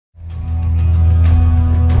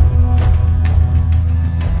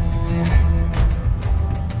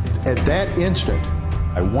that instant,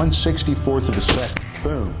 at 1/64th of a second,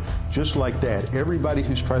 boom, just like that, everybody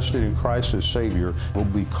who's trusted in Christ as Savior will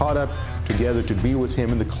be caught up together to be with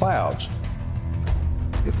Him in the clouds.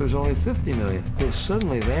 If there's only 50 million, they'll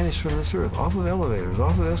suddenly vanish from this earth, off of elevators,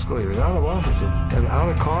 off of escalators, out of offices, and out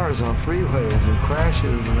of cars on freeways and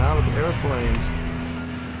crashes and out of airplanes.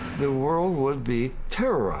 The world would be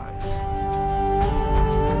terrorized.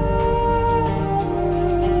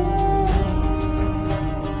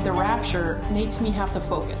 The rapture makes me have to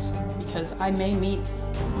focus because I may meet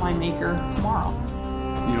my Maker tomorrow.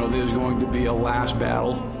 You know, there's going to be a last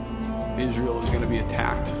battle. Israel is going to be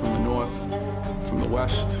attacked from the north, from the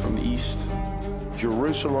west, from the east.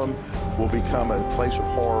 Jerusalem will become a place of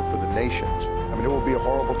horror for the nations. I mean, it will be a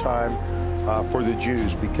horrible time for the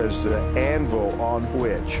Jews because the anvil on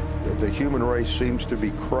which the human race seems to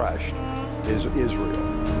be crushed is Israel.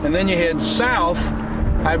 And then you head south,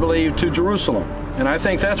 I believe, to Jerusalem. And I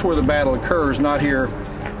think that's where the battle occurs, not here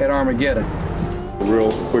at Armageddon. A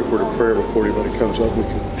real quick word of prayer before anybody comes up. We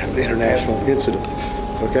can have an international incident,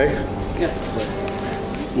 okay? Yes.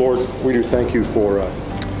 Lord, we do thank you for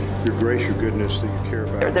your grace, your goodness that you care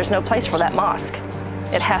about. There's no place for that mosque.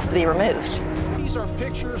 It has to be removed. These are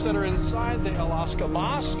pictures that are inside the Alaska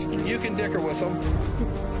Mosque. You can dicker with them.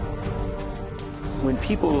 When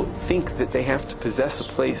people think that they have to possess a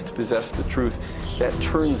place to possess the truth, that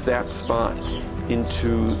turns that spot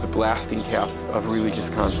into the blasting cap of religious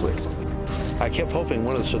conflict. I kept hoping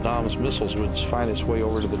one of Saddam's missiles would find its way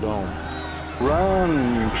over to the dome.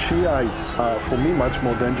 Iran Shiites are, for me, much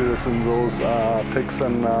more dangerous than those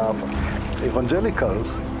Texan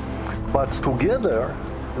evangelicals. But together,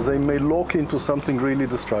 they may lock into something really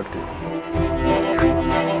destructive.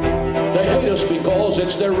 They hate us because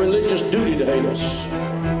it's their religious duty to hate us.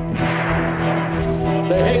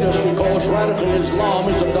 They hate us because radical Islam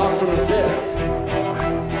is a doctrine of death.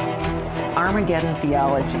 Armageddon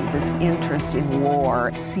theology, this interest in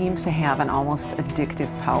war, seems to have an almost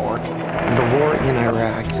addictive power. The war in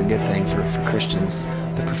Iraq is a good thing for Christians.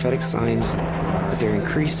 The prophetic signs, they're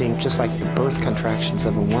increasing just like the birth contractions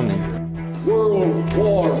of a woman. World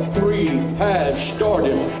War III has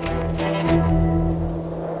started.